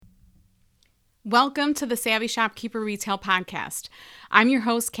Welcome to the Savvy Shopkeeper Retail Podcast. I'm your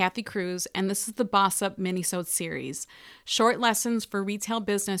host, Kathy Cruz, and this is the Up Minisode Series, short lessons for retail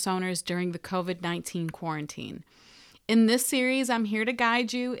business owners during the COVID-19 quarantine. In this series, I'm here to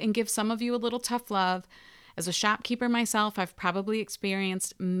guide you and give some of you a little tough love. As a shopkeeper myself, I've probably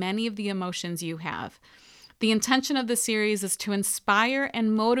experienced many of the emotions you have. The intention of this series is to inspire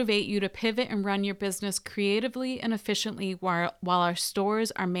and motivate you to pivot and run your business creatively and efficiently while our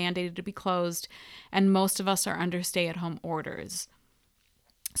stores are mandated to be closed and most of us are under stay-at-home orders.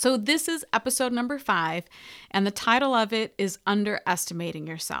 So this is episode number 5, and the title of it is Underestimating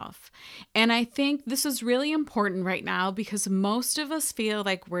Yourself. And I think this is really important right now because most of us feel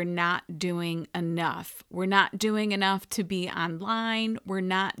like we're not doing enough. We're not doing enough to be online. We're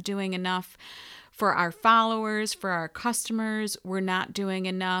not doing enough for our followers, for our customers. We're not doing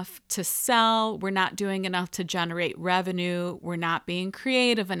enough to sell. We're not doing enough to generate revenue. We're not being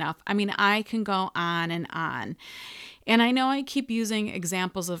creative enough. I mean, I can go on and on. And I know I keep using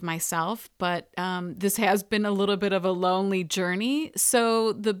examples of myself, but this has been a little bit of a lonely journey.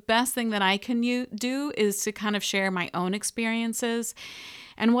 So the best thing that I can do is to kind of share my own experiences.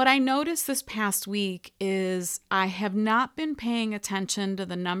 And what I noticed this past week is I have not been paying attention to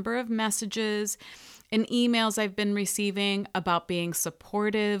the number of messages and emails I've been receiving about being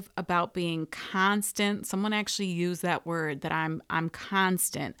supportive, about being constant. Someone actually used that word, that I'm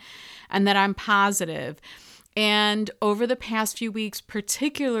constant and that I'm positive. And over the past few weeks,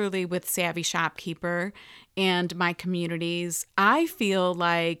 particularly with Savvy Shopkeeper and my communities, I feel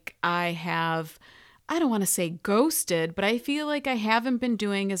like I don't want to say ghosted, but I feel like I haven't been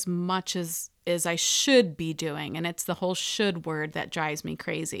doing as much as I should be doing. And it's the whole should word that drives me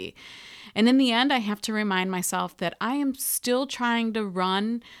crazy. And in the end, I have to remind myself that I am still trying to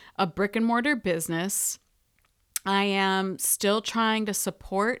run a brick and mortar business. I am still trying to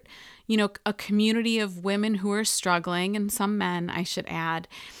support, a community of women who are struggling, and some men, I should add.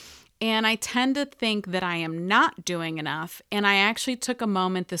 And I tend to think that I am not doing enough. And I actually took a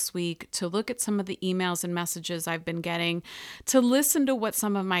moment this week to look at some of the emails and messages I've been getting, to listen to what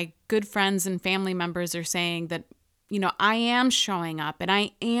some of my good friends and family members are saying, that, I am showing up and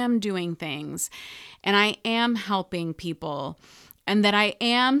I am doing things and I am helping people. And that I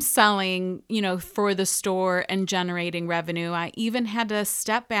am selling, for the store and generating revenue. I even had to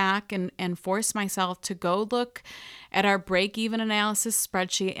step back and force myself to go look at our break-even analysis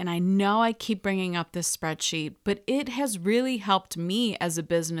spreadsheet. And I know I keep bringing up this spreadsheet, but it has really helped me as a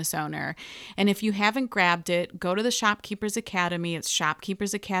business owner. And if you haven't grabbed it, go to the Shopkeepers Academy. It's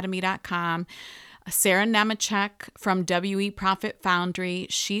shopkeepersacademy.com. Sarah Nemechek from WE Profit Foundry,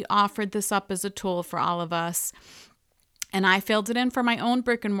 she offered this up as a tool for all of us. And I filled it in for my own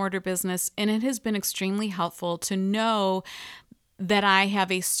brick and mortar business, and it has been extremely helpful to know that I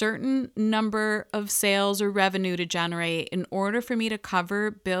have a certain number of sales or revenue to generate in order for me to cover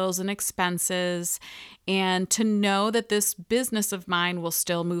bills and expenses, and to know that this business of mine will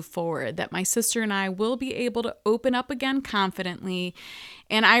still move forward, that my sister and I will be able to open up again confidently.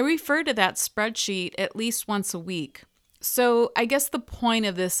 And I refer to that spreadsheet at least once a week. So I guess the point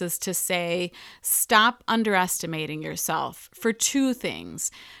of this is to say, stop underestimating yourself for two things: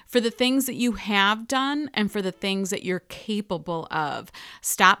 for the things that you have done and for the things that you're capable of.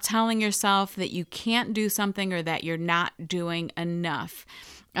 Stop telling yourself that you can't do something or that you're not doing enough.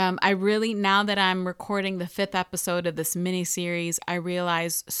 I really, now that I'm recording the 5th episode of this mini series, I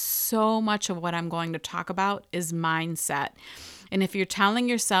realize so much of what I'm going to talk about is mindset. And if you're telling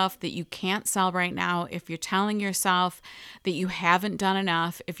yourself that you can't sell right now, if you're telling yourself that you haven't done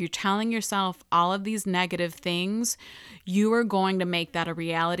enough, if you're telling yourself all of these negative things, you are going to make that a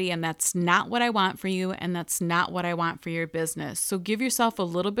reality. And that's not what I want for you. And that's not what I want for your business. So give yourself a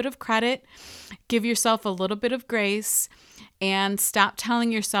little bit of credit, give yourself a little bit of grace, and stop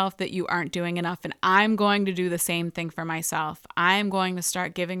telling yourself that you aren't doing enough. And I'm going to do the same thing for myself. I'm going to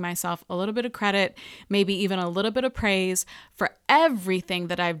start giving myself a little bit of credit, maybe even a little bit of praise for everything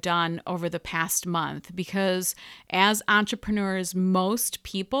that I've done over the past month. Because as entrepreneurs, most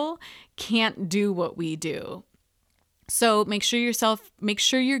people can't do what we do. So make sure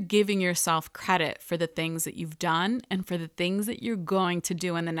you're giving yourself credit for the things that you've done and for the things that you're going to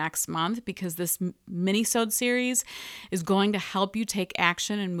do in the next month, because this Minisode series is going to help you take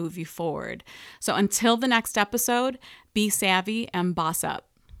action and move you forward. So until the next episode, be savvy and boss up.